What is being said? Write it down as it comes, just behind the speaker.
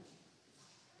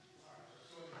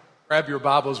Grab your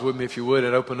Bibles with me if you would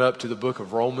and open up to the book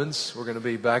of Romans. We're going to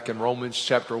be back in Romans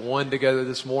chapter 1 together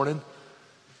this morning.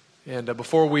 And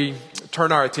before we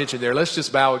turn our attention there, let's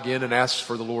just bow again and ask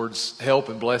for the Lord's help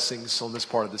and blessings on this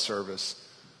part of the service.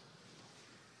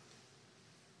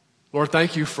 Lord,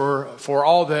 thank you for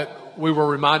all that we were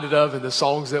reminded of in the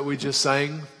songs that we just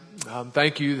sang.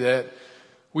 Thank you that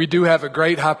we do have a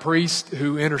great high priest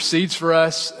who intercedes for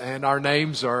us, and our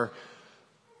names are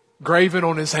graven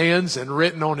on his hands and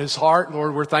written on his heart.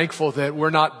 Lord, we're thankful that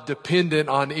we're not dependent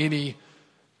on any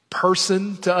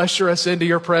person to usher us into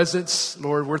your presence.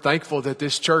 Lord, we're thankful that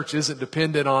this church isn't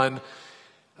dependent on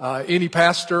any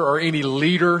pastor or any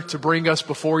leader to bring us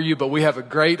before you, but we have a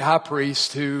great high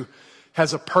priest who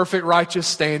has a perfect righteous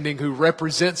standing, who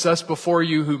represents us before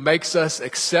you, who makes us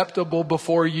acceptable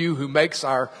before you, who makes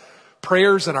our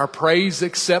prayers and our praise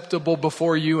acceptable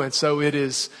before you. And so it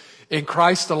is in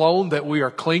Christ alone that we are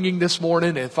clinging this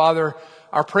morning. And Father,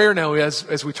 our prayer now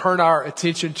as we turn our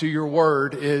attention to your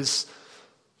word is,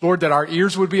 Lord, that our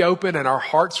ears would be open and our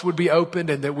hearts would be opened,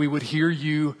 and that we would hear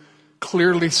you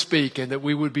clearly speak, and that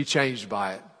we would be changed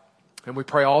by it. And we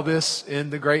pray all this in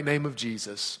the great name of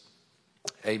Jesus.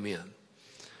 Amen.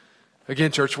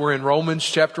 Again, church, we're in Romans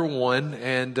chapter 1,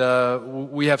 and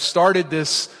we have started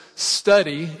this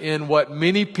study in what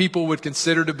many people would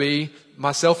consider to be,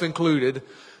 myself included,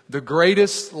 the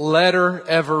greatest letter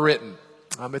ever written.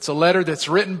 It's a letter that's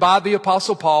written by the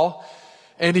Apostle Paul,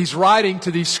 and he's writing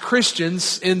to these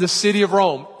Christians in the city of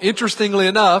Rome. Interestingly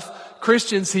enough,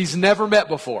 Christians he's never met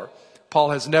before.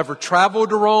 Paul has never traveled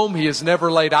to Rome. He has never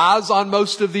laid eyes on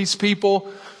most of these people,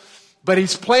 but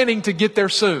he's planning to get there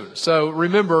soon. So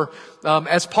remember,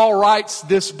 as Paul writes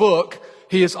this book,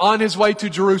 he is on his way to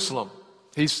Jerusalem.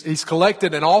 He's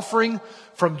collected an offering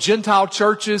from Gentile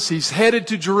churches. He's headed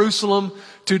to Jerusalem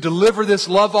to deliver this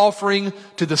love offering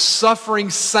to the suffering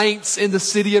saints in the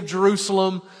city of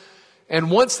Jerusalem. And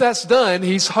once that's done,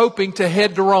 he's hoping to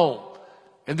head to Rome.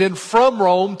 And then from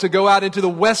Rome to go out into the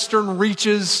western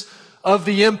reaches of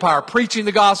the empire, preaching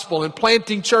the gospel and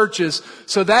planting churches.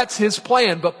 So that's his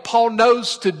plan. But Paul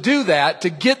knows to do that, to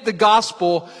get the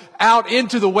gospel out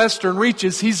into the western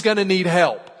reaches, he's going to need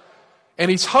help. And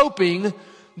he's hoping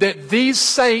that these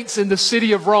saints in the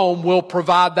city of Rome will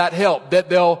provide that help, that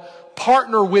they'll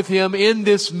partner with him in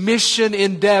this mission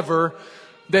endeavor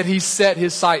that he's set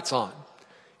his sights on.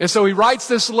 And so he writes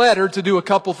this letter to do a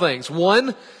couple things.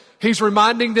 One, he's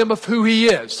reminding them of who he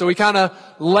is. So he kind of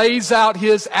lays out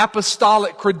his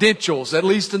apostolic credentials, at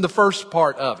least in the first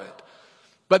part of it.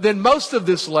 But then most of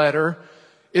this letter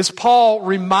is Paul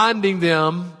reminding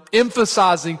them,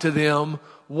 emphasizing to them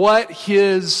what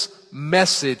his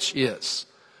message is.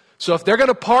 So if they're going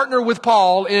to partner with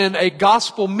Paul in a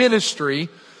gospel ministry,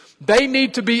 they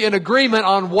need to be in agreement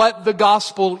on what the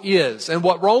gospel is. And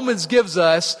what Romans gives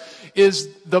us is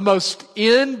the most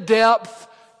in-depth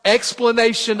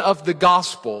explanation of the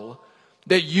gospel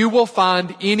that you will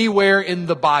find anywhere in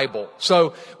the Bible.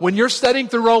 So when you're studying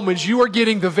through Romans, you are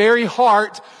getting the very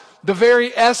heart, the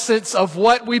very essence of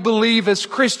what we believe as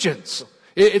Christians.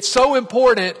 It's so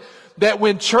important that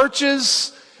when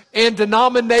churches and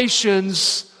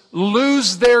denominations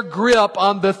lose their grip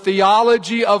on the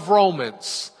theology of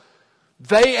Romans,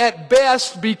 they at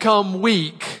best become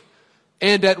weak,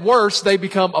 and at worst they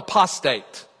become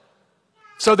apostate.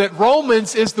 So that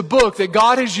Romans is the book that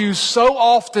God has used so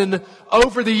often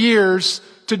over the years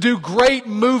to do great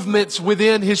movements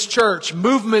within his church,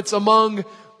 movements among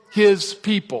his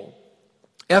people.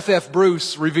 F.F.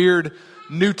 Bruce, revered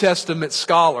New Testament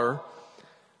scholar,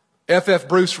 F.F.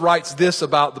 Bruce writes this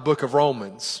about the book of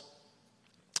Romans.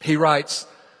 He writes,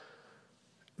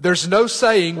 "There's no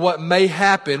saying what may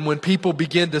happen when people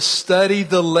begin to study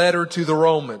the letter to the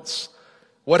Romans.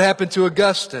 What happened to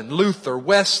Augustine, Luther,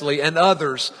 Wesley, and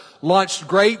others launched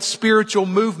great spiritual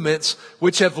movements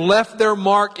which have left their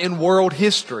mark in world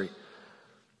history.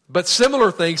 But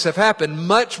similar things have happened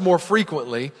much more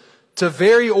frequently to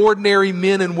very ordinary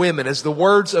men and women as the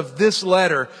words of this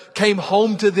letter came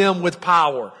home to them with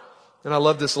power." And I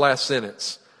love this last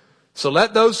sentence. "So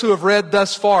let those who have read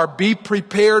thus far be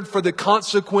prepared for the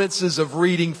consequences of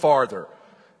reading farther.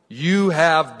 You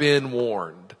have been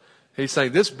warned." He's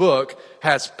saying this book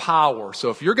has power. So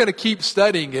if you're going to keep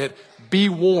studying it, be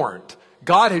warned.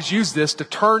 God has used this to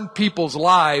turn people's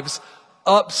lives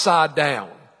upside down.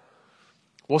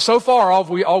 Well, so far,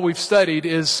 all we've studied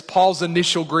is Paul's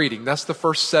initial greeting. That's the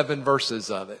first 7 verses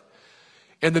of it.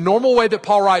 And the normal way that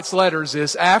Paul writes letters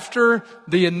is after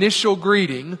the initial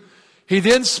greeting, he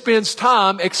then spends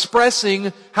time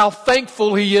expressing how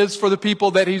thankful he is for the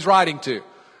people that he's writing to.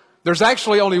 There's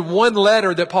actually only one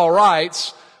letter that Paul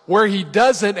writes where he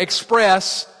doesn't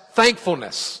express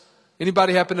thankfulness.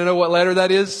 Anybody happen to know what letter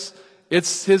that is?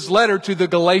 It's his letter to the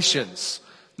Galatians.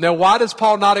 Now, why does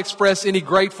Paul not express any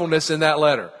gratefulness in that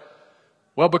letter?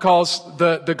 Well, because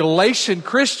the Galatian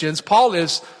Christians, Paul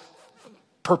is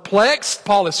perplexed.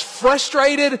 Paul is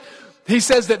frustrated. He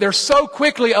says that they're so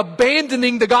quickly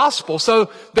abandoning the gospel.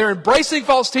 So they're embracing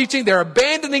false teaching. They're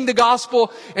abandoning the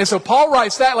gospel. And so Paul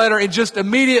writes that letter and just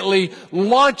immediately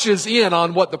launches in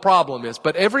on what the problem is.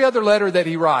 But every other letter that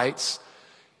he writes,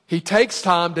 he takes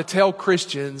time to tell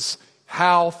Christians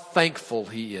how thankful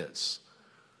he is.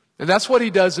 And that's what he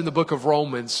does in the book of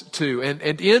Romans too. And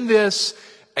in this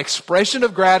expression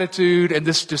of gratitude and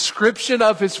this description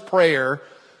of his prayer,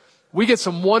 we get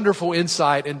some wonderful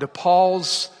insight into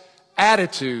Paul's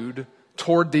attitude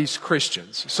toward these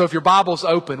Christians. So if your Bible's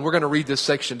open, we're going to read this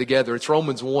section together. It's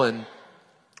Romans 1.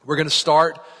 We're going to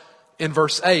start in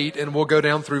verse 8 and we'll go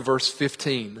down through verse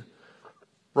 15.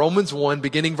 Romans 1,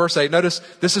 beginning verse 8. Notice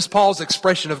this is Paul's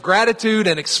expression of gratitude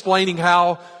and explaining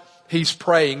how he's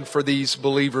praying for these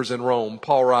believers in Rome.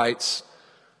 Paul writes,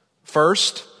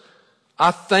 "First,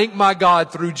 I thank my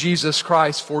God through Jesus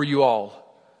Christ for you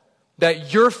all,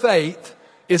 that your faith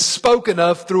is spoken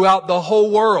of throughout the whole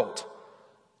world.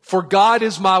 For God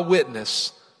is my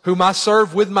witness, whom I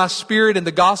serve with my spirit in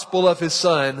the gospel of his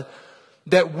Son,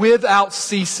 that without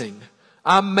ceasing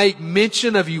I make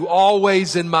mention of you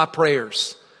always in my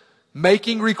prayers,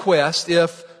 making request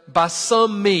if by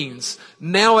some means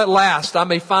now at last I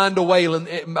may find a way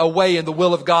in the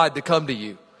will of God to come to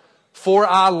you. For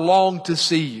I long to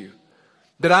see you,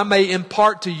 that I may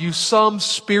impart to you some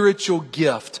spiritual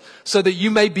gift, so that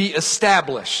you may be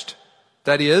established.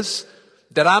 That is,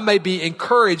 that I may be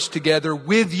encouraged together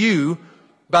with you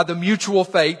by the mutual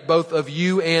faith both of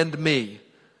you and me.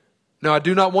 Now I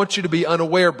do not want you to be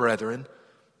unaware, brethren,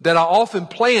 that I often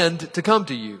planned to come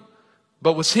to you,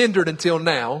 but was hindered until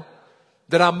now,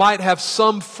 that I might have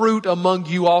some fruit among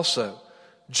you also,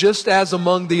 just as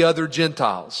among the other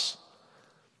Gentiles.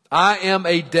 I am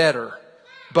a debtor,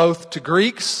 both to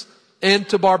Greeks and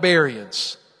to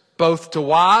barbarians, both to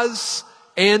wise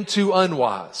and to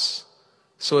unwise.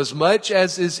 So as much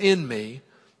as is in me,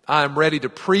 I am ready to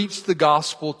preach the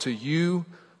gospel to you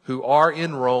who are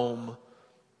in Rome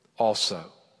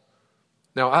also."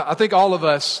 Now, I think all of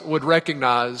us would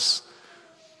recognize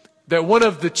that one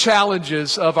of the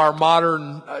challenges of our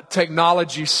modern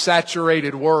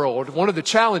technology-saturated world, one of the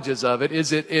challenges of it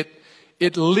is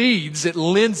it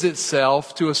lends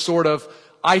itself to a sort of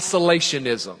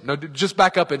isolationism. Now, just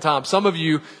back up in time. Some of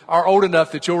you are old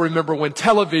enough that you'll remember when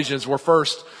televisions were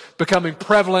first becoming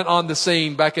prevalent on the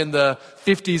scene back in the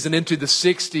 50s and into the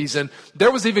 60s. And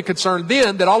there was even concern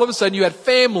then that all of a sudden you had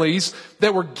families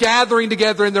that were gathering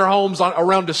together in their homes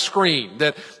around a screen,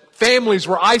 that families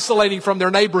were isolating from their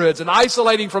neighborhoods and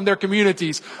isolating from their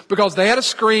communities because they had a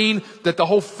screen that the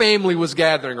whole family was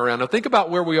gathering around. Now think about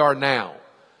where we are now.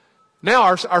 Now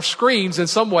our screens in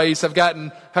some ways have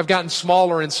gotten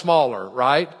smaller and smaller,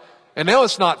 right? And now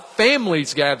it's not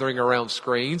families gathering around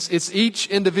screens. It's each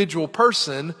individual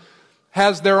person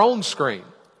has their own screen.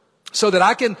 So that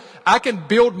I can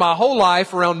build my whole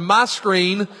life around my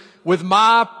screen with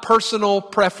my personal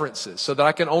preferences, so that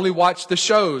I can only watch the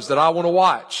shows that I want to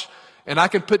watch. And I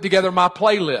can put together my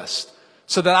playlist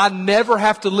so that I never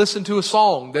have to listen to a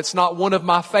song that's not one of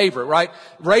my favorite, right?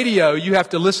 Radio, you have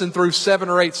to listen through 7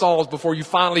 or 8 songs before you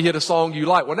finally hit a song you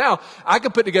like. Well, now I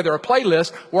can put together a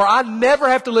playlist where I never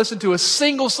have to listen to a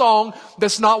single song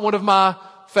that's not one of my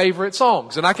favorite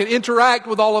songs. And I can interact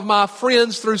with all of my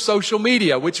friends through social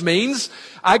media, which means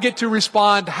I get to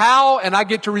respond how and I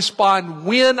get to respond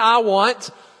when I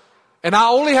want. And I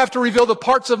only have to reveal the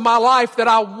parts of my life that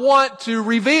I want to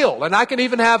reveal. And I can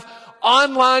even have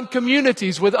online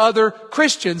communities with other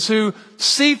Christians who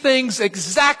see things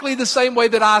exactly the same way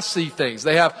that I see things.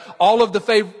 They have all of the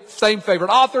same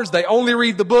favorite authors. They only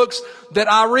read the books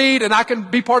that I read, and I can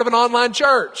be part of an online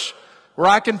church where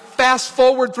I can fast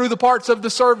forward through the parts of the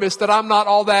service that I'm not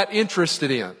all that interested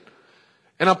in.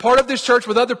 And I'm part of this church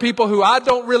with other people who I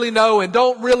don't really know and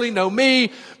don't really know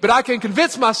me, but I can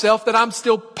convince myself that I'm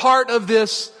still part of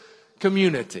this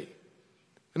community.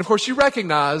 And of course, you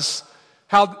recognize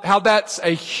how that's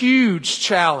a huge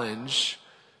challenge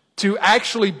to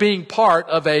actually being part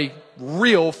of a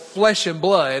real flesh and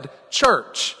blood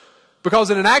church. Because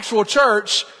in an actual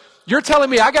church, you're telling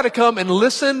me I got to come and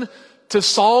listen to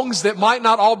songs that might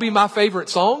not all be my favorite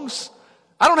songs?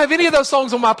 I don't have any of those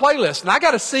songs on my playlist, and I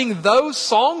got to sing those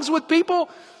songs with people,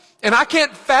 and I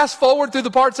can't fast forward through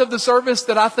the parts of the service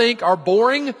that I think are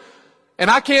boring. And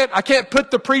I can't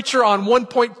put the preacher on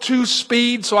 1.2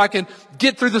 speed so I can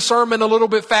get through the sermon a little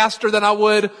bit faster than I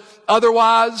would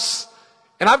otherwise.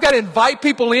 And I've got to invite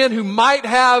people in who might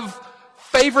have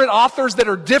favorite authors that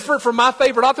are different from my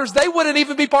favorite authors. They wouldn't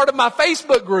even be part of my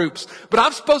Facebook groups. But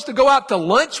I'm supposed to go out to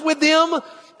lunch with them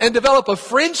and develop a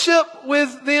friendship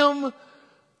with them.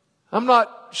 I'm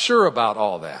not sure about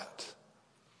all that.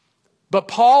 But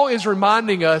Paul is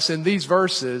reminding us in these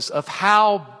verses of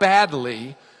how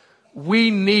badly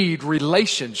we need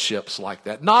relationships like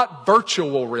that. Not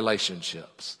virtual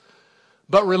relationships,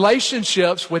 but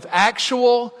relationships with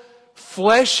actual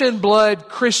flesh and blood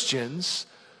Christians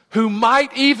who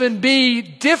might even be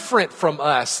different from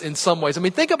us in some ways. I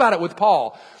mean, think about it with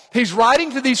Paul. He's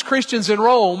writing to these Christians in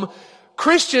Rome,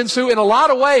 Christians who in a lot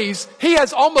of ways he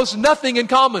has almost nothing in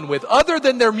common with other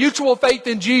than their mutual faith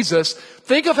in Jesus.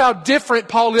 Think of how different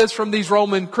Paul is from these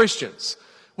Roman Christians.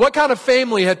 What kind of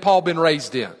family had Paul been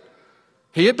raised in?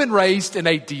 He had been raised in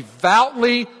a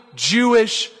devoutly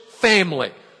Jewish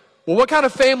family. Well, what kind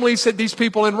of families had these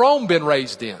people in Rome been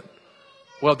raised in?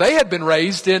 Well, they had been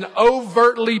raised in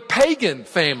overtly pagan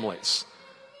families.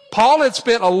 Paul had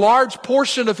spent a large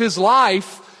portion of his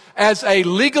life as a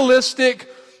legalistic,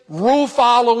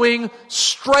 rule-following,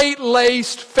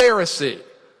 straight-laced Pharisee.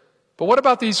 But what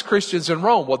about these Christians in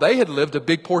Rome? Well, they had lived a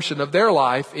big portion of their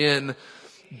life in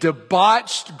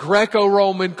debauched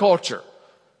Greco-Roman culture.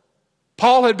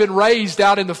 Paul had been raised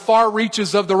out in the far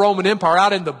reaches of the Roman Empire,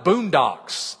 out in the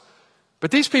boondocks. But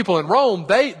these people in Rome,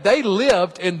 they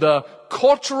lived in the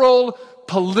cultural,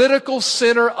 political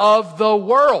center of the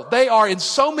world. They are in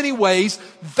so many ways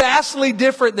vastly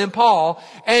different than Paul,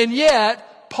 and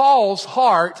yet Paul's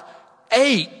heart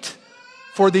ached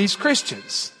for these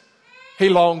Christians. He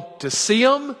longed to see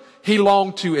them. He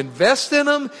longed to invest in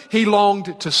them. He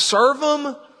longed to serve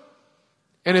them.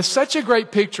 And it's such a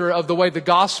great picture of the way the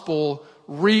gospel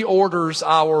reorders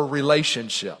our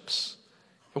relationships.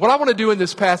 And what I want to do in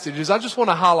this passage is I just want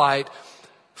to highlight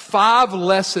 5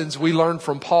 lessons we learned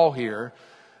from Paul here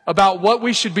about what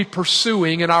we should be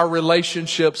pursuing in our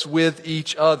relationships with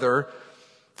each other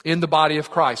in the body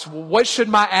of Christ. What should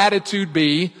my attitude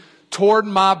be toward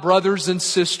my brothers and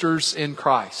sisters in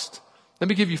Christ? Let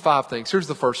me give you 5 things. Here's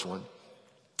the first one.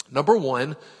 Number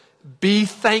 1, be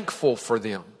thankful for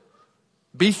them.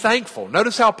 Be thankful.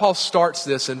 Notice how Paul starts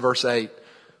this in verse 8.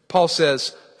 Paul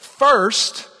says,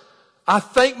 "First, I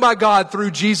thank my God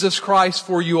through Jesus Christ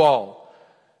for you all,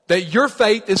 that your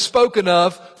faith is spoken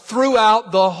of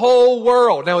throughout the whole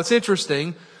world." Now it's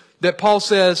interesting that Paul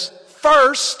says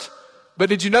first, but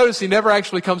did you notice he never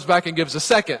actually comes back and gives a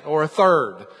second or a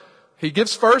third? He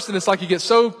gives first, and it's like he gets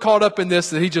so caught up in this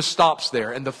that he just stops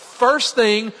there. And the first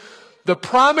thing, the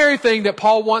primary thing that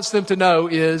Paul wants them to know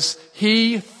is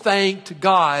he thanked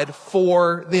God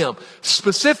for them.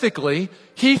 Specifically,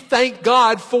 he thanked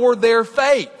God for their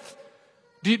faith.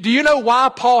 Do you know why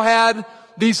Paul had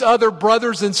these other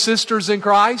brothers and sisters in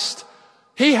Christ?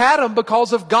 He had them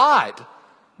because of God.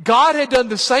 God had done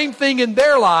the same thing in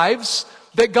their lives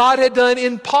that God had done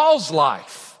in Paul's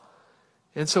life.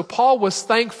 And so Paul was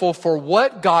thankful for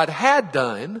what God had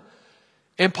done,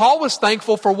 and Paul was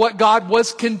thankful for what God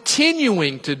was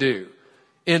continuing to do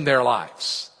in their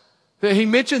lives. He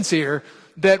mentions here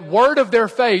that word of their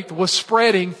faith was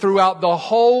spreading throughout the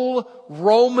whole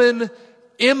Roman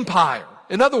Empire.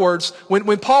 In other words,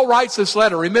 when Paul writes this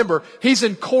letter, remember, he's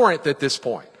in Corinth at this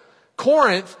point.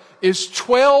 Corinth is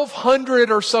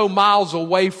 1,200 or so miles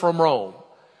away from Rome.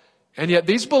 And yet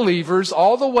these believers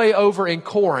all the way over in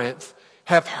Corinth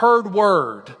have heard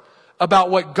word about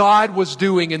what God was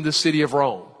doing in the city of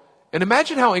Rome. And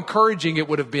imagine how encouraging it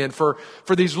would have been for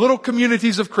these little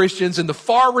communities of Christians in the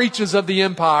far reaches of the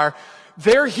empire.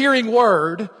 They're hearing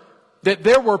word that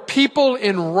there were people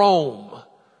in Rome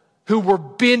who were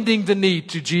bending the knee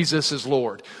to Jesus as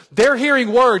Lord. They're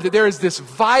hearing word that there is this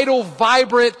vital,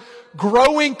 vibrant,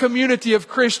 growing community of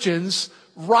Christians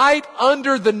right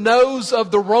under the nose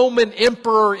of the Roman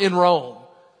emperor in Rome.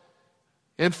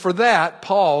 And for that,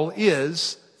 Paul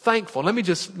is thankful. Let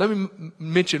me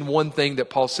mention one thing that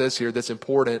Paul says here that's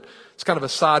important. It's kind of a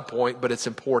side point, but it's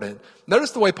important.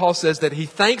 Notice the way Paul says that he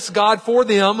thanks God for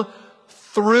them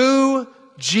through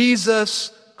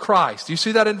Jesus Christ. Do you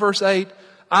see that in verse 8?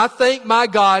 I thank my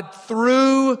God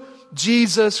through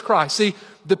Jesus Christ. See,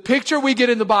 the picture we get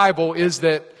in the Bible is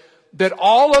that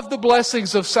all of the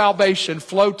blessings of salvation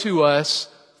flow to us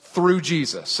through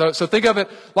Jesus. So think of it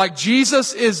like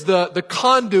Jesus is the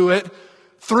conduit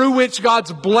through which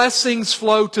God's blessings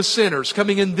flow to sinners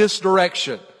coming in this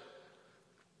direction.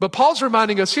 But Paul's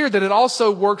reminding us here that it also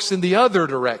works in the other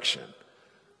direction.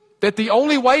 That the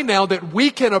only way now that we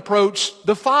can approach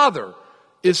the Father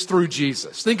is through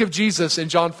Jesus. Think of Jesus in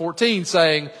John 14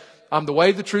 saying, I'm the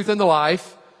way, the truth, and the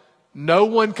life. No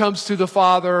one comes to the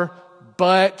Father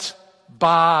but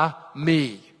by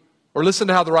me. Or listen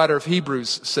to how the writer of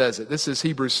Hebrews says it. This is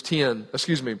Hebrews 10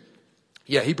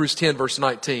 verse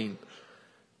 19.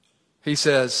 He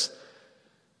says,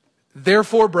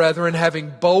 therefore, brethren,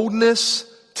 having boldness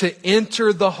to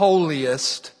enter the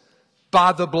holiest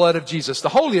by the blood of Jesus. The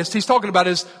holiest he's talking about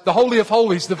is the Holy of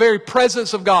Holies, the very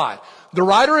presence of God. The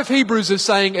writer of Hebrews is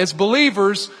saying, as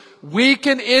believers, we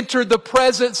can enter the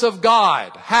presence of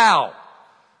God. How?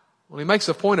 Well, he makes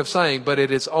a point of saying, but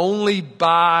it is only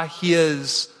by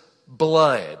His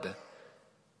blood.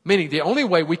 Meaning the only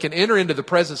way we can enter into the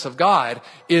presence of God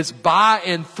is by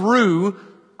and through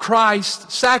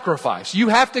Christ's sacrifice. You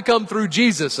have to come through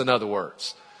Jesus, in other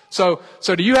words. So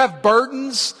do you have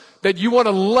burdens that you want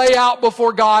to lay out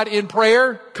before God in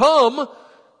prayer? Come,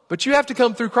 but you have to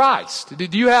come through Christ.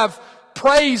 Do you have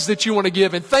praise that you want to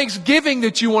give and thanksgiving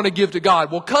that you want to give to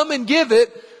God? Well, come and give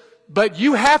it, but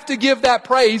you have to give that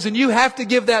praise and you have to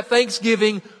give that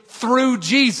thanksgiving through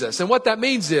Jesus. And what that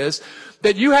means is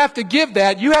that you have to give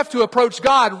that, you have to approach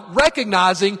God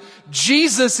recognizing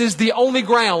Jesus is the only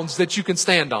grounds that you can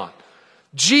stand on.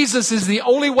 Jesus is the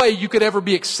only way you could ever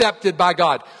be accepted by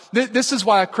God. This is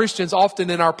why Christians often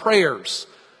in our prayers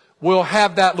will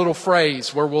have that little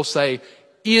phrase where we'll say,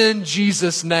 in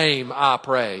Jesus' name I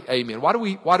pray, amen. Why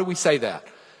do we say that?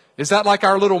 Is that like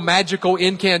our little magical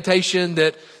incantation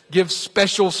that gives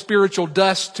special spiritual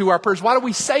dust to our prayers? Why do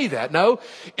we say that? No,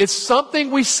 it's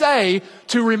something we say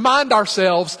to remind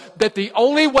ourselves that the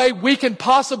only way we can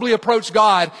possibly approach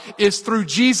God is through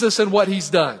Jesus and what He's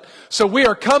done. So we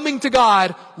are coming to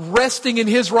God resting in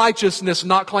His righteousness,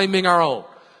 not claiming our own.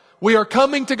 We are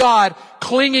coming to God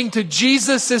clinging to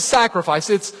Jesus' sacrifice.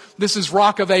 This is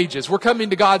Rock of Ages. We're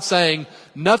coming to God saying,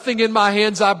 nothing in my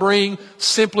hands I bring,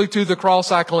 simply to the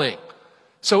cross I cling.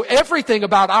 So everything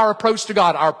about our approach to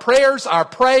God, our prayers, our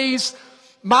praise,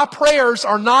 my prayers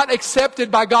are not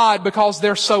accepted by God because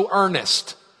they're so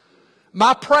earnest.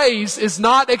 My praise is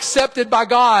not accepted by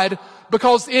God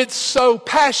because it's so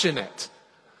passionate.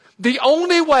 The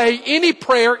only way any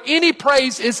prayer, any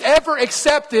praise is ever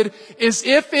accepted is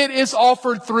if it is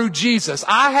offered through Jesus.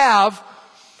 I have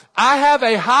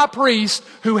a high priest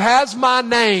who has my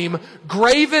name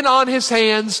graven on his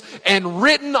hands and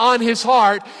written on his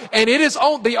heart. And it is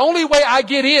the only way I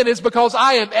get in is because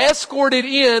I am escorted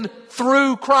in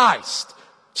through Christ.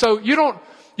 So you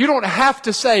don't have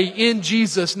to say in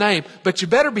Jesus' name, but you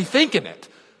better be thinking it.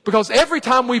 Because every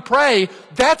time we pray,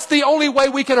 that's the only way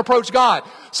we can approach God.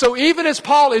 So even as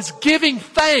Paul is giving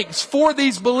thanks for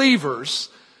these believers,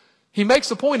 he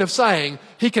makes a point of saying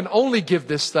he can only give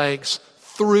this thanks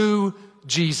through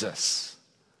Jesus.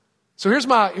 So here's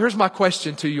my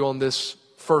question to you on this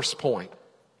first point.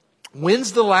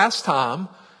 When's the last time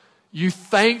you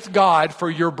thanked God for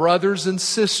your brothers and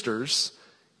sisters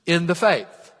in the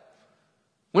faith?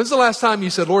 When's the last time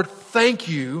you said, Lord, thank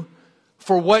you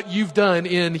for what you've done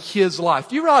in his life?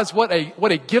 Do you realize what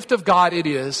a gift of God it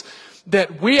is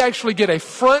that we actually get a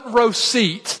front row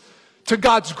seat to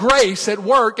God's grace at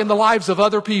work in the lives of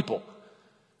other people?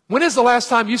 When is the last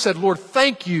time you said, Lord,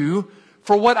 thank you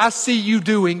for what I see you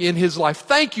doing in his life?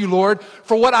 Thank you, Lord,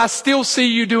 for what I still see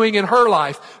you doing in her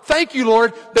life. Thank you,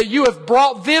 Lord, that you have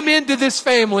brought them into this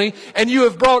family and you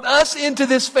have brought us into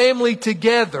this family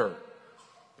together.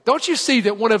 Don't you see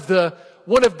that one of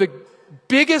the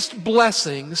biggest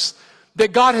blessings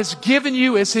that God has given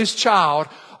you as his child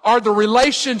are the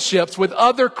relationships with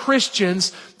other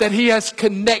Christians that he has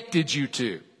connected you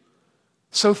to?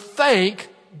 So thank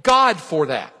God for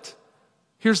that.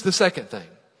 Here's the second thing.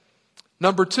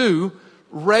 Number 2,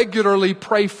 regularly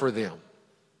pray for them.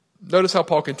 Notice how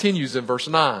Paul continues in verse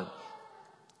 9.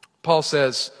 Paul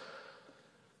says,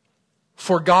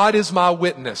 for God is my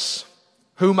witness,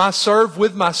 whom I serve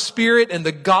with my spirit in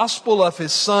the gospel of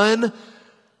his Son,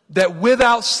 that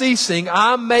without ceasing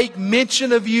I make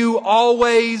mention of you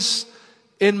always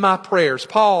in my prayers.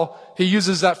 Paul, he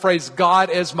uses that phrase, God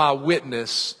as my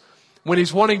witness, when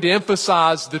he's wanting to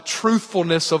emphasize the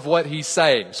truthfulness of what he's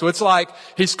saying. So it's like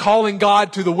he's calling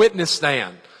God to the witness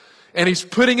stand, and he's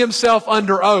putting himself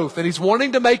under oath, and he's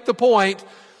wanting to make the point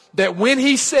that when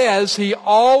he says he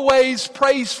always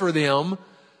prays for them,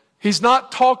 he's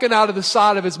not talking out of the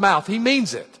side of his mouth. He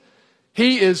means it.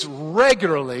 He is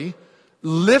regularly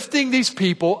lifting these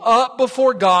people up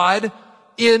before God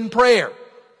in prayer.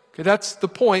 Okay, that's the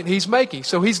point he's making.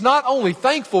 So he's not only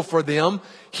thankful for them,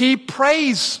 he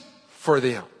prays for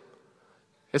them.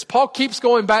 As Paul keeps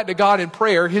going back to God in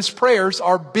prayer, his prayers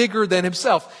are bigger than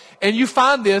himself. And you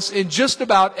find this in just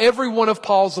about every one of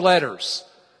Paul's letters.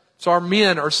 So our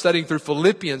men are studying through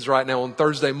Philippians right now on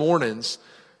Thursday mornings.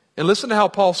 And listen to how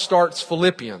Paul starts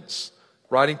Philippians,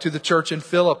 writing to the church in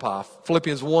Philippi.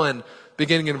 Philippians 1,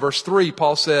 beginning in verse 3,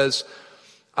 Paul says,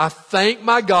 I thank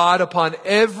my God upon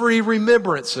every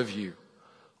remembrance of you,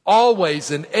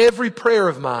 always in every prayer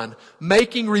of mine,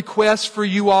 making requests for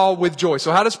you all with joy.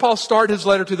 So how does Paul start his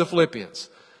letter to the Philippians?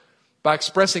 By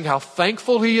expressing how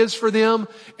thankful he is for them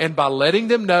and by letting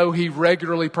them know he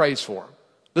regularly prays for them.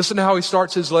 Listen to how he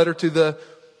starts his letter to the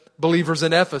believers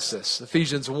in Ephesus.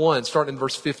 Ephesians 1, starting in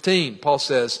verse 15. Paul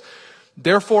says,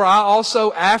 therefore I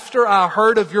also, after I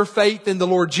heard of your faith in the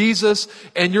Lord Jesus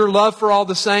and your love for all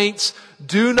the saints,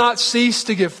 do not cease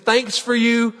to give thanks for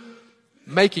you,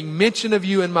 making mention of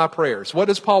you in my prayers. What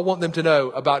does Paul want them to know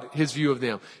about his view of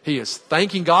them? He is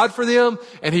thanking God for them,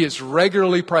 and he is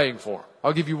regularly praying for them.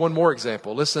 I'll give you one more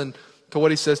example. Listen to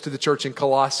what he says to the church in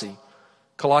Colossae.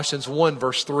 Colossians 1,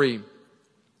 verse 3.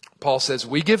 Paul says,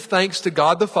 we give thanks to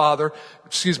God the Father,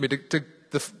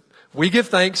 we give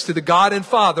thanks to the God and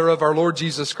Father of our Lord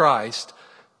Jesus Christ,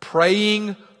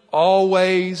 praying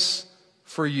always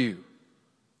for you.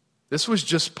 This was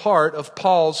just part of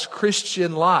Paul's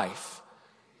Christian life.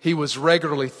 He was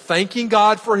regularly thanking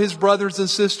God for his brothers and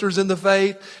sisters in the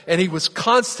faith, and he was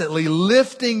constantly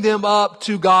lifting them up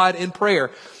to God in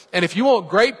prayer. And if you want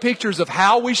great pictures of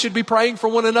how we should be praying for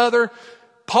one another,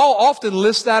 Paul often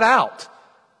lists that out.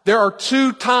 There are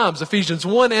 2 times, Ephesians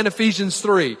 1 and Ephesians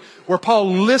 3, where Paul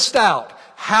lists out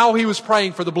how he was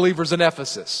praying for the believers in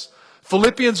Ephesus.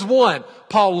 Philippians 1,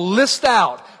 Paul lists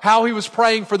out how he was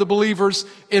praying for the believers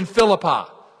in Philippi.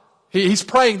 He's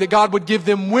praying that God would give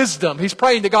them wisdom. He's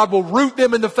praying that God will root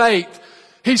them in the faith.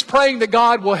 He's praying that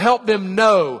God will help them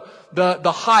know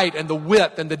the height and the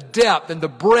width and the depth and the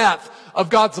breadth of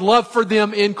God's love for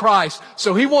them in Christ.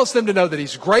 So he wants them to know that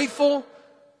he's grateful,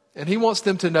 and he wants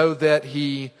them to know that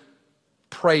he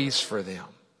prays for them.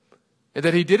 And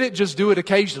that he didn't just do it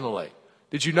occasionally.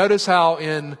 Did you notice how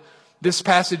in this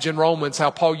passage in Romans,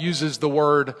 how Paul uses the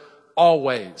word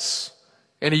always?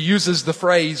 And he uses the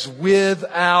phrase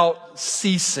without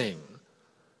ceasing.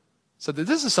 So that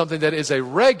this is something that is a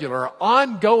regular,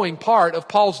 ongoing part of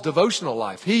Paul's devotional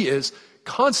life. He is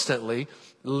constantly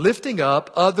lifting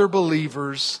up other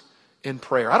believers in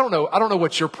prayer. I don't know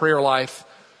what your prayer life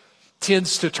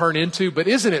tends to turn into, but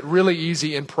isn't it really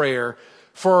easy in prayer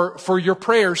for your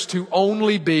prayers to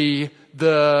only be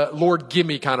the Lord, give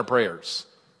me kind of prayers?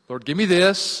 Lord, give me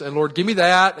this, and Lord, give me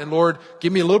that, and Lord,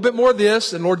 give me a little bit more of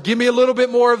this, and Lord, give me a little bit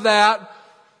more of that.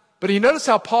 But you notice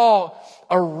how Paul,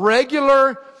 a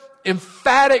regular,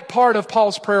 emphatic part of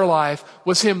Paul's prayer life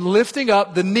was him lifting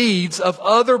up the needs of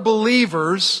other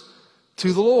believers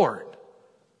to the Lord.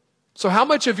 So how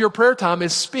much of your prayer time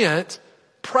is spent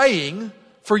praying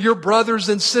for your brothers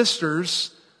and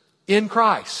sisters in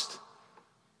Christ?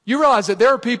 You realize that there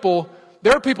are people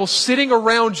sitting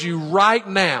around you right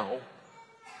now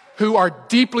who are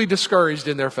deeply discouraged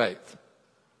in their faith.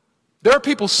 There are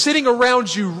people sitting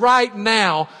around you right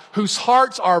now whose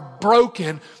hearts are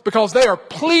broken because they are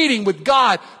pleading with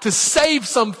God to save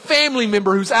some family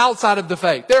member who's outside of the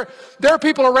faith. There are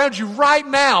people around you right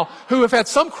now who have had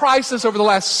some crisis over the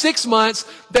last 6 months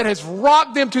that has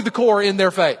rocked them to the core in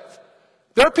their faith.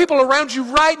 There are people around you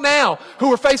right now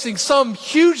who are facing some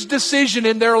huge decision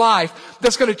in their life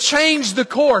that's going to change the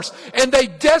course, and they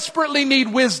desperately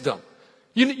need wisdom.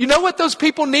 You know what those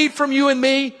people need from you and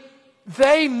me?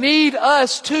 They need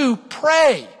us to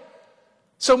pray.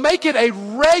 So make it a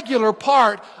regular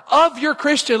part of your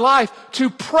Christian life to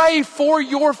pray for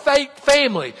your faith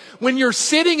family. When you're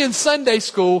sitting in Sunday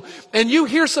school and you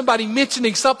hear somebody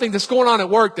mentioning something that's going on at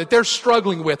work that they're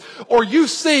struggling with, or you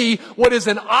see what is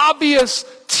an obvious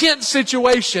tense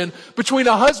situation between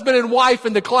a husband and wife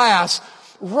in the class,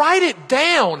 write it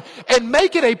down and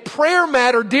make it a prayer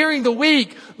matter during the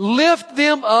week. Lift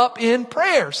them up in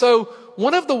prayer. So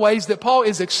one of the ways that Paul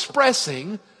is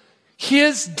expressing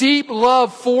his deep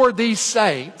love for these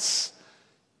saints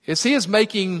is he is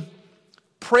making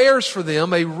prayers for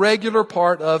them a regular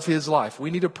part of his life.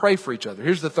 We need to pray for each other.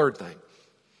 Here's the third thing.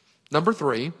 Number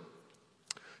 3,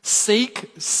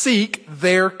 seek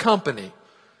their company.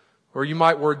 Or you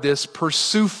might word this,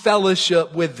 pursue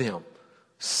fellowship with them.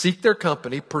 Seek their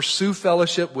company, pursue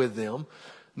fellowship with them.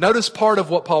 Notice part of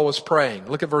what Paul was praying.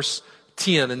 Look at verse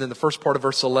 10 and then the first part of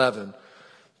verse 11.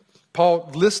 Paul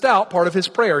lists out part of his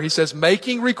prayer. He says,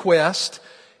 making request,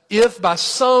 if by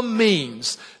some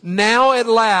means, now at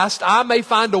last I may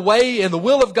find a way in the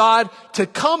will of God to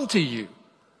come to you,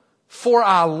 for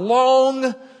I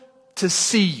long to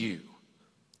see you.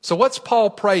 So what's Paul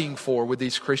praying for with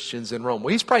these Christians in Rome?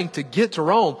 Well, he's praying to get to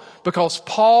Rome because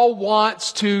Paul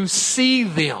wants to see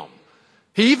them.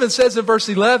 He even says in verse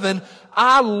 11,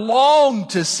 I long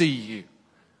to see you.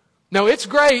 Now, it's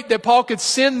great that Paul could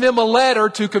send them a letter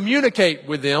to communicate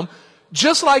with them.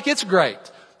 Just like it's great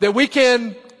that we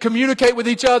can communicate with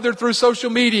each other through social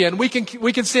media and we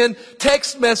can send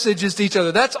text messages to each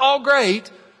other. That's all great.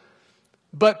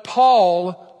 But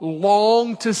Paul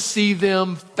longed to see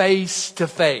them face to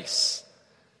face.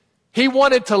 He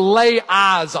wanted to lay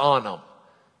eyes on them.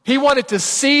 He wanted to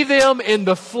see them in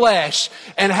the flesh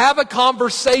and have a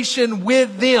conversation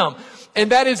with them.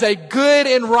 And that is a good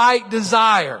and right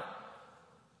desire.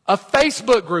 A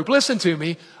Facebook group, listen to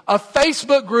me, a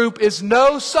Facebook group is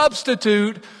no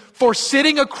substitute for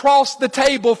sitting across the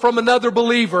table from another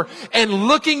believer and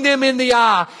looking them in the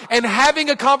eye and having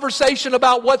a conversation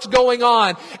about what's going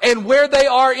on and where they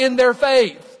are in their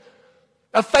faith.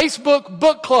 A Facebook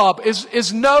book club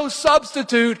is no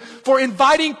substitute for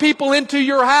inviting people into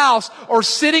your house or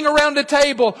sitting around a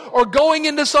table or going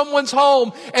into someone's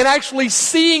home and actually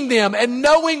seeing them and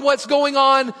knowing what's going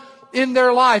on in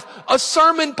their life. A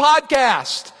sermon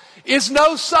podcast is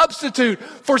no substitute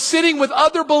for sitting with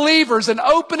other believers and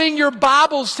opening your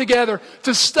Bibles together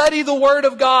to study the Word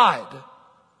of God.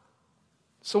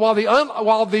 So while the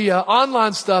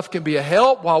online stuff can be a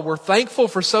help, while we're thankful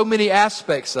for so many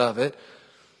aspects of it,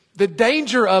 the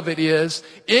danger of it is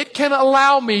it can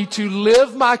allow me to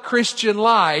live my Christian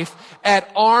life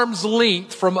at arm's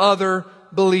length from other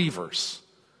believers.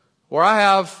 Where I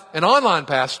have an online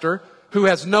pastor who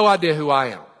has no idea who I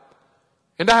am.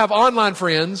 And I have online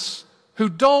friends who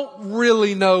don't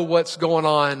really know what's going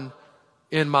on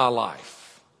in my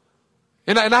life.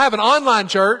 And I have an online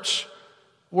church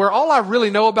where all I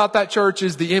really know about that church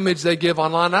is the image they give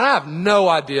online. And I have no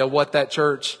idea what that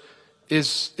church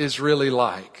is really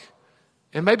like.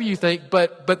 And maybe you think,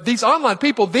 but these online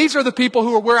people, these are the people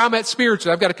who are where I'm at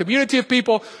spiritually. I've got a community of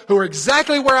people who are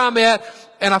exactly where I'm at.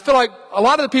 And I feel like a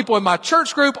lot of the people in my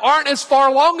church group aren't as far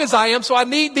along as I am, so I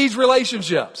need these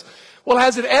relationships. Well,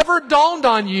 has it ever dawned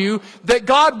on you that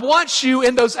God wants you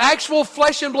in those actual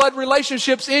flesh and blood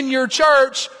relationships in your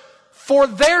church for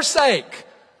their sake?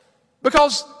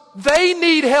 Because they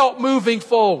need help moving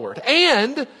forward.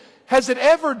 And has it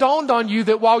ever dawned on you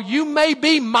that while you may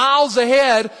be miles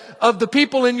ahead of the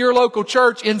people in your local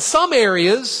church in some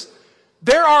areas,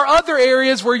 there are other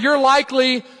areas where you're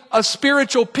likely a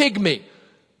spiritual pygmy?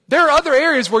 There are other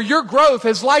areas where your growth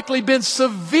has likely been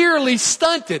severely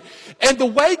stunted. And the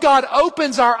way God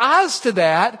opens our eyes to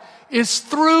that is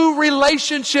through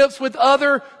relationships with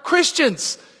other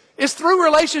Christians. It's through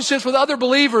relationships with other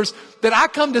believers that I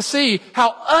come to see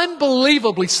how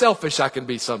unbelievably selfish I can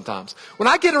be sometimes. When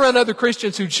I get around other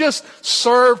Christians who just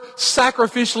serve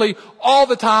sacrificially all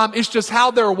the time, it's just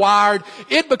how they're wired.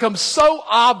 It becomes so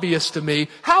obvious to me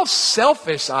how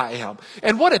selfish I am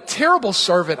and what a terrible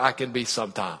servant I can be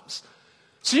sometimes.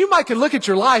 So you might can look at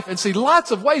your life and see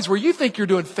lots of ways where you think you're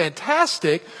doing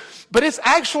fantastic, but it's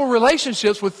actual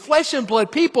relationships with flesh and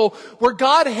blood people where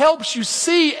God helps you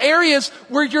see areas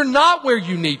where you're not where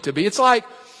you need to be. It's like,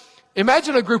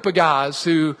 imagine a group of guys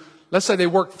who, let's say they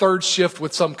work third shift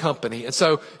with some company. And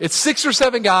so it's 6 or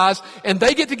 7 guys and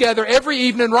they get together every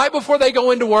evening right before they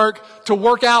go into work to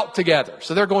work out together.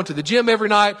 So they're going to the gym every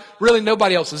night. Really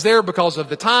nobody else is there because of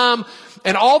the time.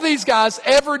 And all these guys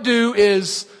ever do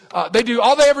is all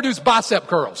they ever do is bicep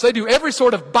curls. They do every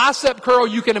sort of bicep curl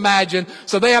you can imagine.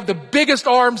 So they have the biggest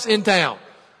arms in town.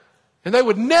 And they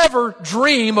would never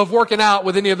dream of working out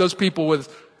with any of those people with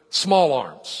small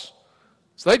arms.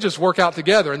 So they just work out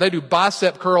together and they do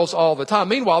bicep curls all the time.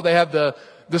 Meanwhile, they have the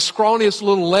scrawniest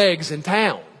little legs in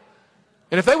town.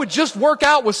 And if they would just work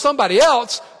out with somebody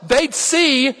else, they'd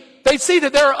see that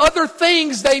there are other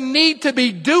things they need to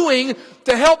be doing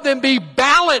to help them be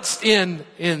balanced in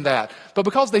that. But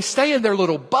because they stay in their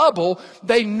little bubble,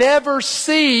 they never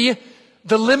see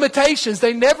the limitations.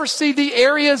 They never see the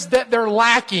areas that they're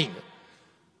lacking.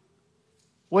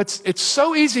 Well, it's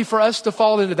so easy for us to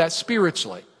fall into that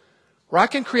spiritually, where I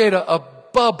can create a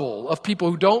bubble of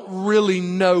people who don't really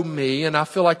know me, and I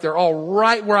feel like they're all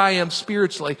right where I am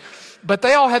spiritually, but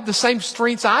they all have the same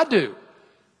strengths I do.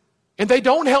 And they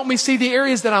don't help me see the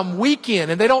areas that I'm weak in,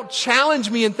 and they don't challenge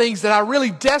me in things that I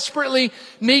really desperately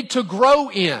need to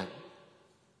grow in.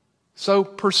 So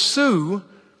pursue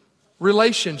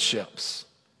relationships.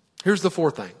 Here's the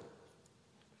 4th thing.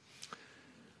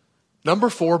 Number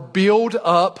 4, build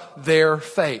up their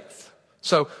faith.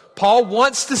 So Paul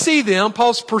wants to see them.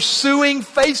 Paul's pursuing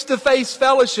face-to-face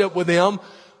fellowship with them.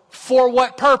 For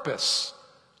what purpose?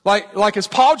 Like is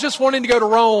Paul just wanting to go to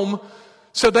Rome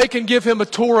so they can give him a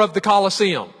tour of the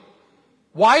Colosseum?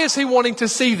 Why is he wanting to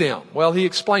see them? Well, he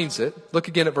explains it. Look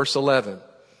again at verse 11.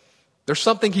 There's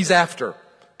something he's after.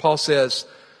 Paul says,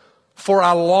 "For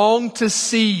I long to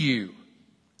see you,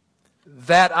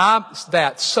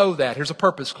 here's a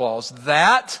purpose clause,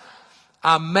 that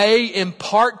I may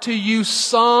impart to you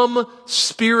some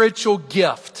spiritual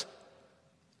gift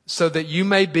so that you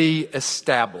may be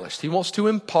established. He wants to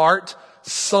impart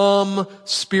some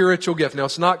spiritual gift. Now,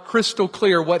 it's not crystal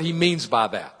clear what he means by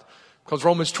that, because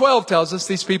Romans 12 tells us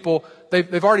these people,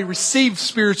 they've already received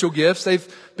spiritual gifts. They've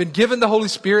been given the Holy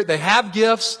Spirit. They have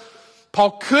gifts.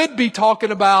 Paul could be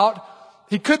talking about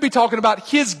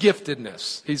his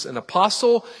giftedness. He's an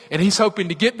apostle, and he's hoping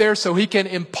to get there so he can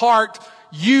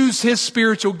use his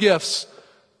spiritual gifts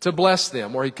to bless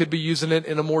them. Or he could be using it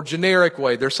in a more generic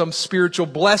way. There's some spiritual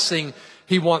blessing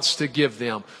he wants to give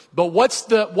them. But what's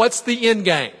the end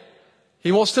game?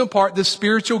 He wants to impart this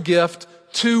spiritual gift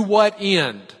to what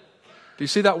end? Do you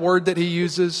see that word that he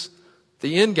uses?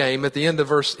 The end game at the end of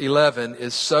verse 11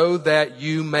 is so that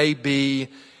you may be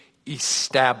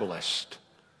established.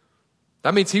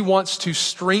 That means he wants to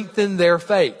strengthen their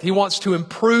faith. He wants to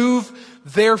improve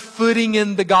their footing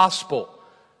in the gospel.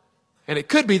 And it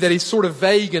could be that he's sort of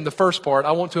vague in the first part.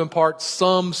 I want to impart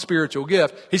some spiritual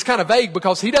gift. He's kind of vague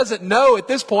because he doesn't know at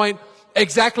this point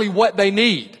exactly what they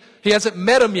need. He hasn't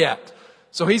met them yet.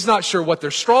 So he's not sure what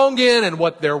they're strong in and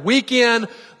what they're weak in.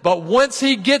 But once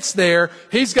he gets there,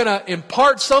 he's going to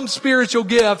impart some spiritual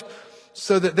gift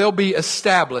so that they'll be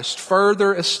established,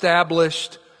 further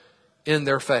established in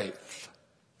their faith.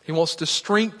 He wants to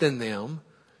strengthen them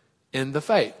in the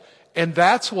faith. And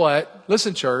that's what,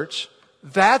 listen church,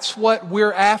 that's what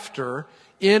we're after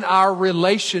in our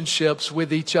relationships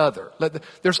with each other.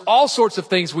 There's all sorts of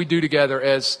things we do together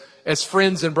as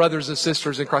friends and brothers and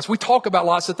sisters in Christ. We talk about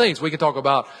lots of things. We can talk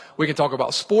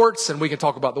about sports, and we can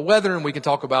talk about the weather, and we can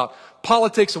talk about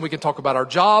politics, and we can talk about our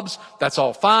jobs. That's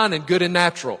all fine and good and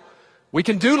natural. We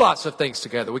can do lots of things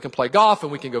together. We can play golf,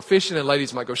 and we can go fishing, and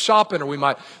ladies might go shopping, or we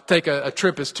might take a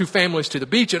trip as two families to the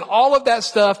beach, and all of that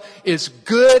stuff is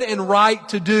good and right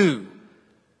to do.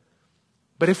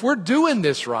 But if we're doing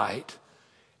this right,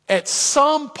 at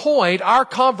some point our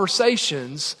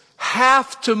conversations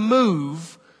have to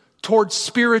move towards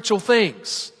spiritual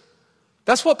things.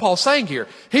 That's what Paul's saying here.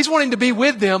 He's wanting to be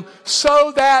with them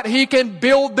so that he can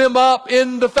build them up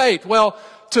in the faith. Well,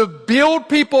 to build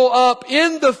people up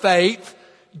in the faith,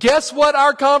 guess what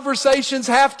our conversations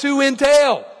have to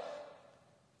entail?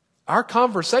 Our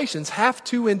conversations have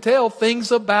to entail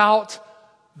things about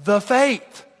the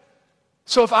faith.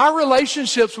 So if our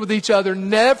relationships with each other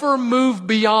never move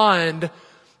beyond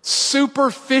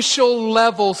superficial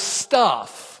level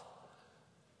stuff,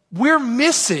 we're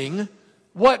missing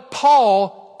what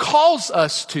Paul calls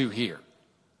us to here.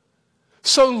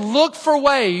 So look for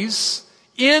ways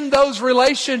in those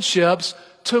relationships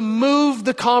to move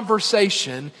the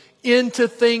conversation into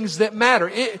things that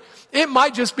matter. It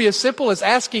might just be as simple as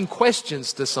asking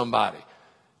questions to somebody.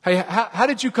 Hey, how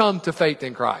did you come to faith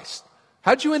in Christ?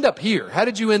 How did you end up here? How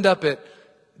did you end up at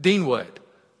Deenwood?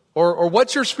 Or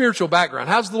what's your spiritual background?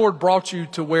 How's the Lord brought you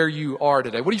to where you are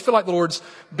today? What do you feel like the Lord's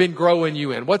been growing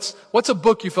you in? What's a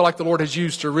book you feel like the Lord has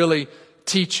used to really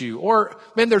teach you? Or,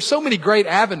 man, there's so many great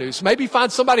avenues. Maybe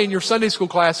find somebody in your Sunday school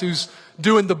class who's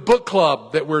doing the book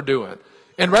club that we're doing.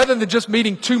 And rather than just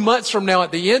meeting 2 months from now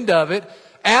at the end of it,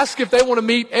 ask if they want to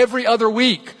meet every other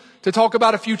week to talk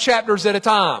about a few chapters at a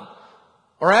time.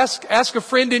 Or ask a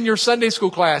friend in your Sunday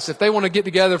school class if they want to get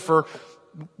together for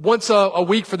once a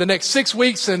week for the next 6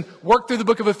 weeks and work through the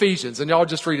book of Ephesians. And y'all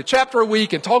just read a chapter a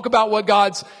week and talk about what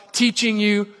God's teaching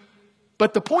you.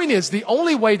 But the point is, the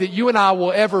only way that you and I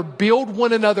will ever build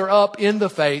one another up in the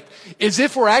faith is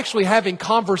if we're actually having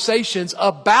conversations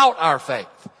about our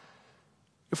faith.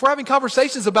 If we're having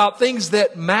conversations about things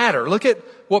that matter. Look at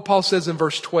what Paul says in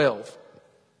verse 12.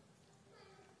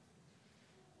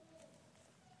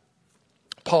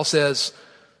 Paul says,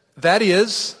 that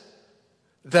is,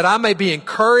 that I may be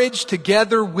encouraged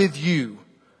together with you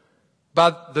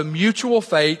by the mutual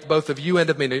faith, both of you and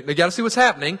of me. Now you got to see what's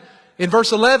happening. In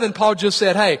verse 11, Paul just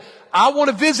said, hey, I want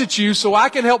to visit you so I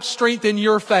can help strengthen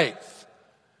your faith.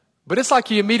 But it's like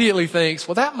he immediately thinks,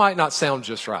 well, that might not sound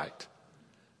just right.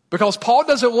 Because Paul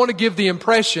doesn't want to give the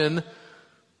impression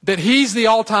that he's the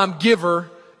all-time giver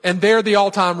and they're the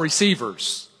all-time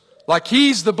receivers. Like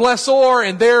he's the blessor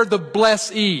and they're the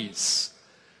blessees.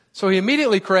 So he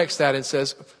immediately corrects that and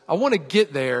says, I want to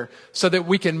get there so that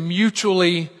we can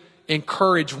mutually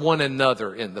encourage one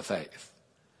another in the faith.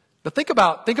 Now think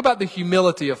about the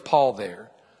humility of Paul there.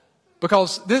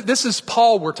 Because this is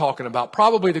Paul we're talking about,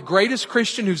 probably the greatest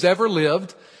Christian who's ever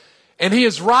lived. And he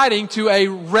is writing to a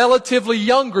relatively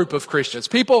young group of Christians,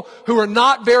 people who are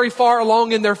not very far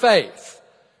along in their faith.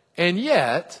 And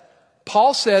yet,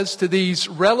 Paul says to these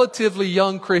relatively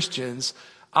young Christians,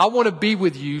 I want to be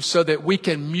with you so that we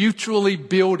can mutually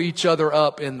build each other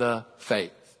up in the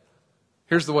faith.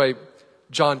 Here's the way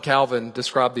John Calvin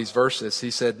described these verses.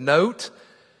 He said, "Note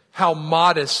how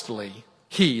modestly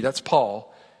that's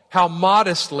Paul, how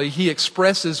modestly he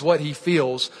expresses what he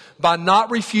feels by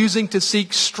not refusing to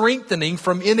seek strengthening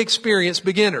from inexperienced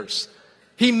beginners.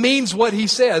 He means what he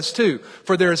says too.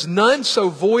 For there is none so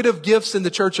void of gifts in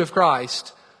the church of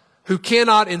Christ who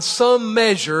cannot in some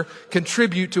measure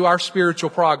contribute to our spiritual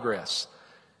progress.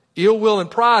 Ill will and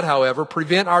pride, however,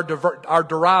 prevent our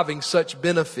deriving such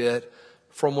benefit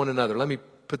from one another." Let me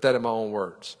put that in my own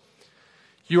words.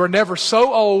 You are never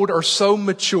so old or so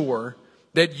mature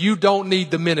that you don't need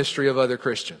the ministry of other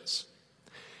Christians,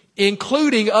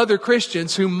 including other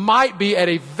Christians who might be at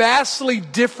a vastly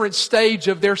different stage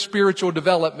of their spiritual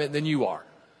development than you are.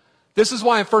 This is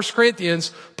why in 1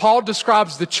 Corinthians, Paul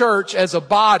describes the church as a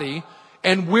body,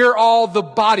 and we're all the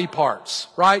body parts,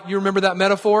 right? You remember that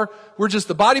metaphor? We're just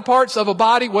the body parts of a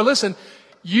body. Well, listen,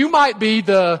 you might be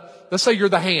let's say you're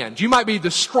the hand. You might be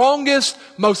the strongest,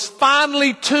 most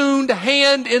finely tuned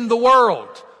hand in the world,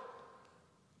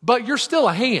 but you're still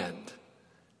a hand.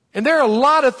 And there are a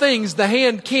lot of things the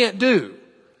hand can't do.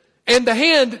 And the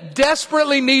hand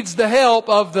desperately needs the help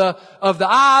of the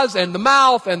eyes and the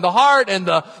mouth and the heart and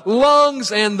the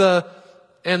lungs and the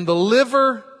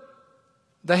liver.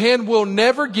 The hand will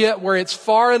never get where it's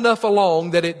far enough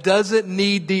along that it doesn't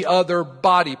need the other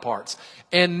body parts.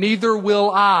 And neither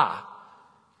will I.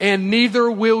 And neither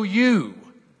will you.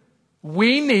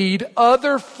 We need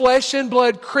other flesh and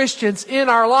blood Christians in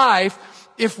our life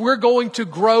if we're going to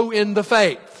grow in the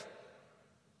faith.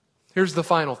 Here's the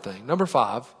final thing. Number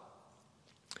 5.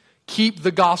 Keep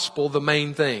the gospel the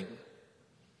main thing.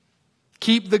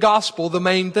 Keep the gospel the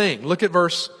main thing. Look at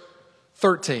verse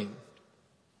 13.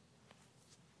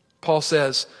 Paul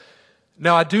says,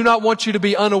 "Now I do not want you to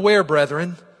be unaware,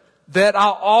 brethren, that I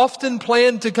often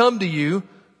planned to come to you,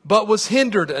 but was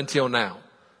hindered until now,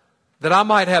 that I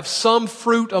might have some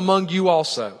fruit among you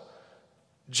also,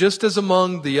 just as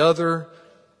among the other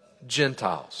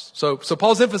Gentiles." So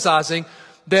Paul's emphasizing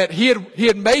that he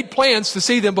had made plans to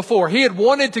see them before. He had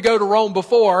wanted to go to Rome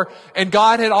before, and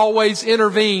God had always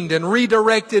intervened and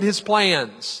redirected his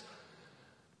plans.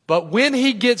 But when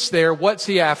he gets there, what's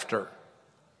he after?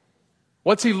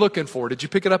 What's he looking for? Did you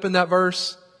pick it up in that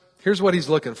verse? Here's what he's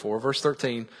looking for. Verse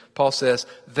 13, Paul says,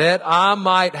 "That I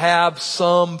might have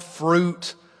some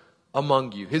fruit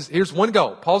among you." Here's one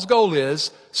goal. Paul's goal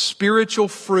is spiritual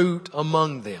fruit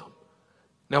among them.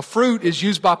 Now, fruit is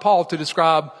used by Paul to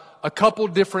describe a couple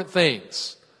different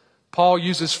things. Paul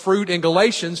uses fruit in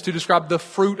Galatians to describe the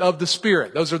fruit of the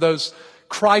Spirit. Those are those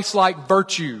Christ-like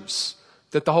virtues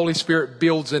that the Holy Spirit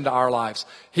builds into our lives.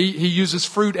 He uses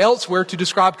fruit elsewhere to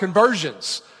describe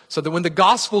conversions, so that when the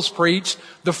gospel's preached,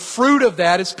 the fruit of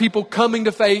that is people coming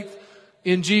to faith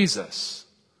in Jesus.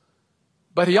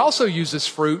 But he also uses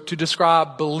fruit to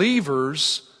describe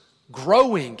believers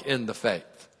growing in the faith.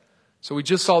 So we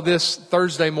just saw this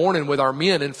Thursday morning with our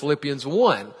men in Philippians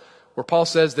 1, where Paul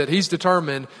says that he's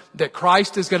determined that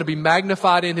Christ is going to be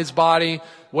magnified in his body,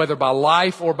 whether by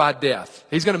life or by death.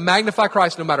 He's going to magnify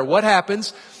Christ no matter what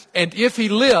happens. And if he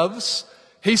lives,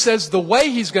 he says the way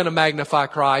he's going to magnify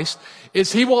Christ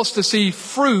is he wants to see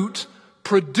fruit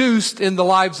produced in the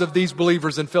lives of these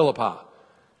believers in Philippi.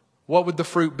 What would the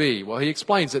fruit be? Well, he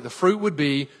explains that the fruit would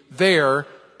be their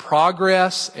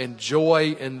progress and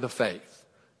joy in the faith.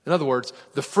 In other words,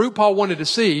 the fruit Paul wanted to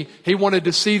see, he wanted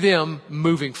to see them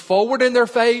moving forward in their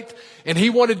faith, and he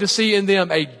wanted to see in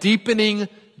them a deepening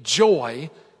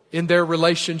joy in their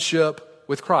relationship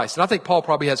with Christ. And I think Paul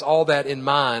probably has all that in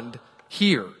mind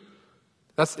here.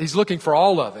 He's looking for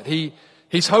all of it.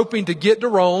 He's hoping to get to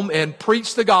Rome and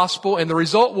preach the gospel, and the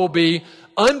result will be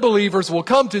unbelievers will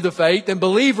come to the faith and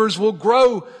believers will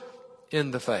grow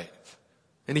in the faith.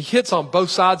 And he hits on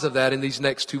both sides of that in these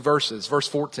next two verses. Verse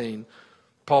 14,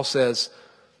 Paul says,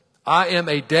 "I am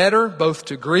a debtor both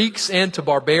to Greeks and to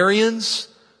barbarians,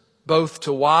 both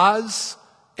to wise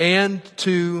and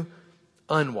to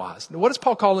unwise." Now, what does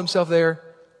Paul call himself there?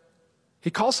 He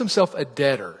calls himself a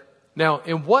debtor. Now,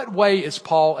 in what way is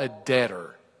Paul a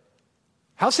debtor?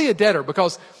 How's he a debtor?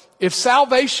 Because if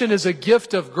salvation is a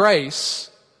gift of grace,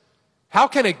 how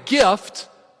can a gift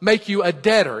make you a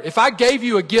debtor? If I gave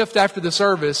you a gift after the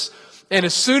service, and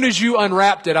as soon as you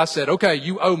unwrapped it, I said, "Okay,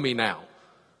 you owe me now,"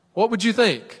 what would you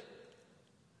think?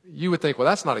 You would think, well,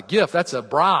 that's not a gift, that's a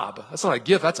bribe. That's not a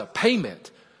gift, that's a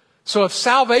payment. So if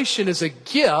salvation is a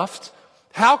gift,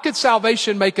 how could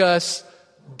salvation make us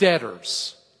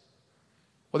debtors?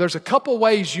 Well, there's a couple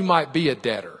ways you might be a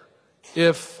debtor.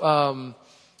 If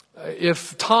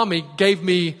Tommy gave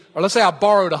me, or let's say I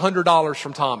borrowed $100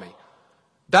 from Tommy,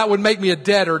 that would make me a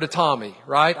debtor to Tommy,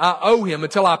 right? I owe him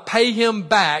until I pay him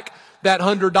back that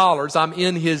 $100, I'm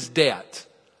in his debt.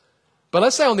 But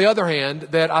let's say on the other hand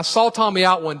that I saw Tommy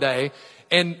out one day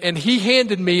and he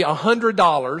handed me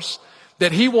 $100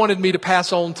 that he wanted me to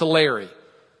pass on to Larry.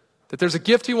 That there's a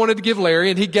gift he wanted to give Larry,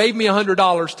 and he gave me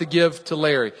 $100 to give to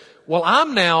Larry. Well,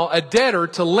 I'm now a debtor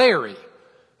to Larry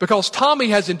because Tommy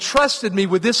has entrusted me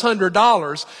with this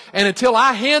 $100, and until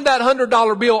I hand that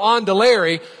 $100 bill on to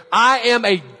Larry, I am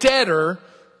a debtor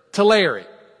to Larry.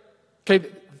 Okay,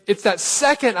 it's that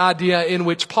second idea in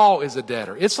which Paul is a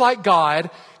debtor. It's like God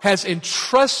has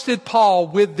entrusted Paul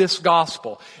with this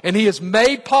gospel, and he has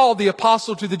made Paul the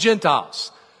apostle to the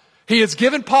Gentiles. He has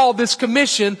given Paul this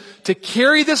commission to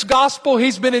carry this gospel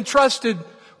he's been entrusted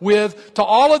with to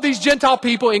all of these Gentile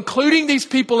people, including these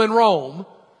people in Rome,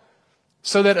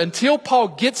 so that until Paul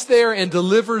gets there and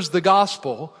delivers the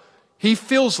gospel, he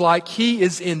feels like he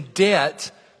is in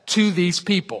debt to these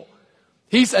people.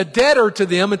 He's a debtor to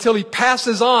them until he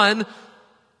passes on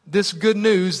this good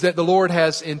news that the Lord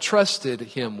has entrusted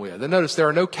him with. And notice there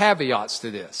are no caveats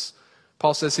to this.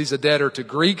 Paul says he's a debtor to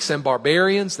Greeks and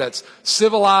barbarians, that's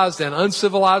civilized and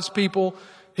uncivilized people.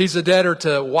 He's a debtor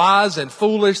to wise and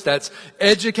foolish, that's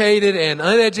educated and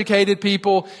uneducated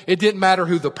people. It didn't matter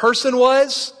who the person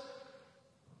was.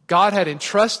 God had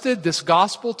entrusted this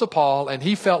gospel to Paul, and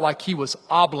he felt like he was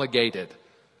obligated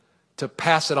to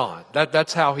pass it on.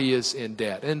 That's how he is in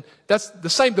debt. And that's the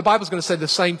same, the Bible's going to say the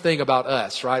same thing about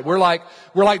us, right? We're like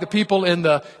the people in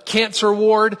the cancer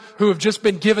ward who have just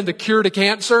been given the cure to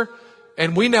cancer.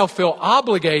 And we now feel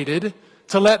obligated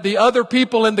to let the other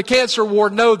people in the cancer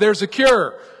ward know there's a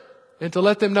cure and to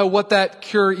let them know what that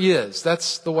cure is.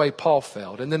 That's the way Paul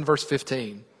felt. And then verse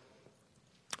 15,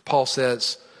 Paul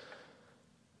says,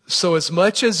 so as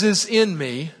much as is in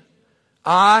me,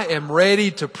 I am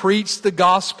ready to preach the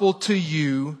gospel to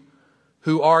you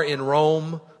who are in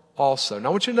Rome also. Now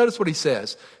I want you to notice what he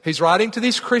says. He's writing to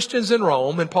these Christians in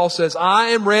Rome, and Paul says, I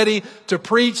am ready to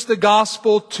preach the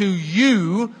gospel to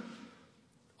you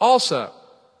also.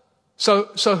 So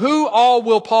who all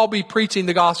will Paul be preaching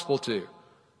the gospel to?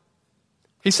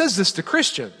 He says this to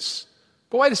Christians.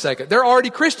 But wait a second. They're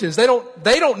already Christians. They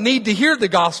don't need to hear the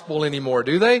gospel anymore,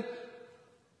 do they?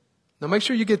 Now make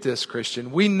sure you get this,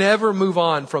 Christian. We never move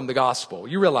on from the gospel.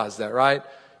 You realize that, right?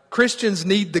 Christians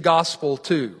need the gospel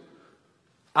too.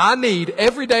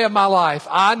 Every day of my life,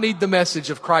 I need the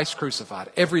message of Christ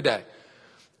crucified. Every day.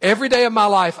 Every day of my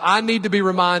life, I need to be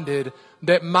reminded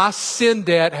that my sin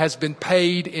debt has been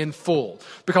paid in full.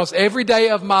 Because every day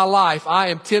of my life, I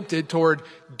am tempted toward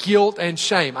guilt and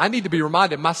shame. I need to be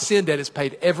reminded my sin debt is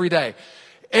paid every day.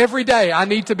 Every day, I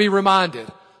need to be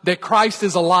reminded that Christ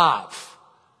is alive.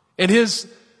 And His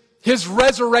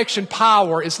resurrection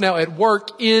power is now at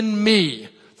work in me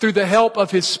through the help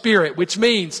of His Spirit, which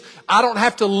means I don't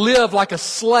have to live like a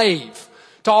slave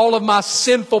to all of my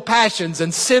sinful passions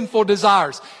and sinful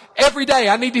desires. Every day,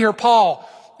 I need to hear Paul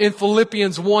in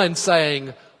Philippians 1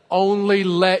 saying, only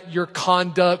let your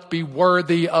conduct be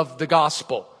worthy of the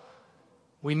gospel.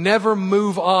 We never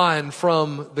move on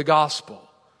from the gospel.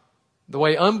 The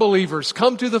way unbelievers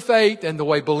come to the faith and the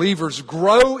way believers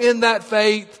grow in that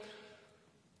faith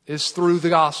is through the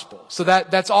gospel. So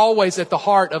that's always at the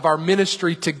heart of our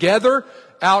ministry together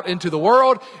out into the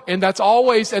world, and that's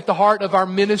always at the heart of our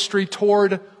ministry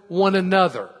toward one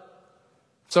another.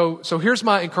 So here's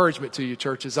my encouragement to you,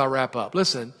 church, as I wrap up.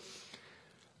 Listen,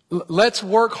 let's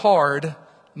work hard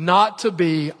not to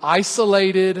be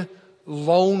isolated,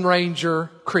 Lone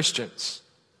Ranger Christians.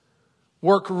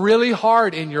 Work really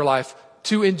hard in your life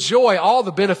to enjoy all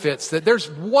the benefits. That there's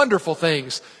wonderful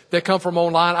things that come from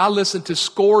online. I listen to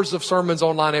scores of sermons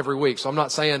online every week. So I'm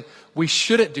not saying we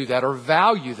shouldn't do that or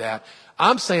value that.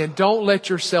 I'm saying don't let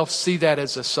yourself see that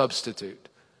as a substitute.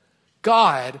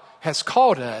 God has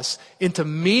called us into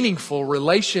meaningful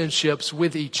relationships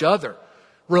with each other.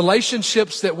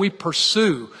 Relationships that we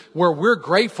pursue where we're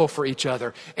grateful for each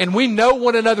other. And we know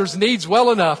one another's needs well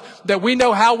enough that we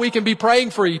know how we can be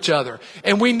praying for each other.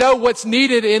 And we know what's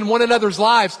needed in one another's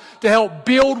lives to help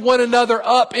build one another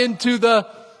up into the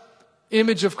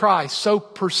image of Christ. So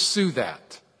pursue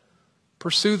that.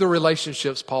 Pursue the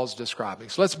relationships Paul's describing.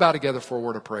 So let's bow together for a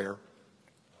word of prayer.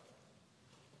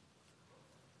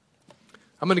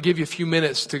 I'm going to give you a few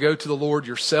minutes to go to the Lord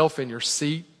yourself in your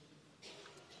seat.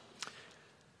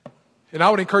 And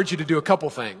I would encourage you to do a couple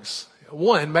things.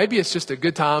 One, maybe it's just a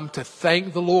good time to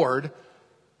thank the Lord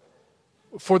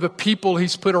for the people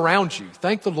He's put around you.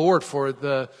 Thank the Lord for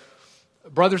the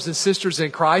brothers and sisters in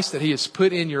Christ that He has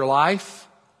put in your life.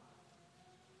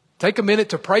 Take a minute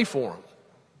to pray for them.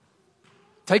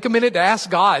 Take a minute to ask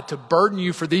God to burden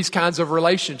you for these kinds of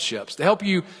relationships, to help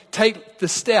you take the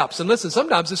steps. And listen,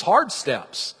 sometimes it's hard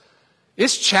steps.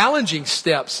 It's challenging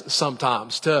steps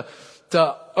sometimes to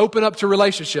open up to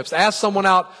relationships, to ask someone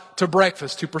out to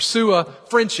breakfast, to pursue a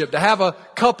friendship, to have a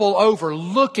couple over,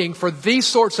 looking for these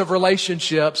sorts of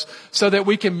relationships so that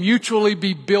we can mutually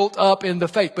be built up in the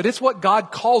faith. But it's what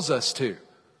God calls us to.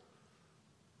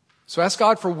 So ask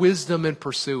God for wisdom in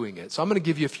pursuing it. So I'm going to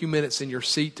give you a few minutes in your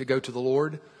seat to go to the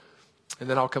Lord, and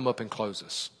then I'll come up and close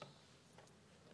us.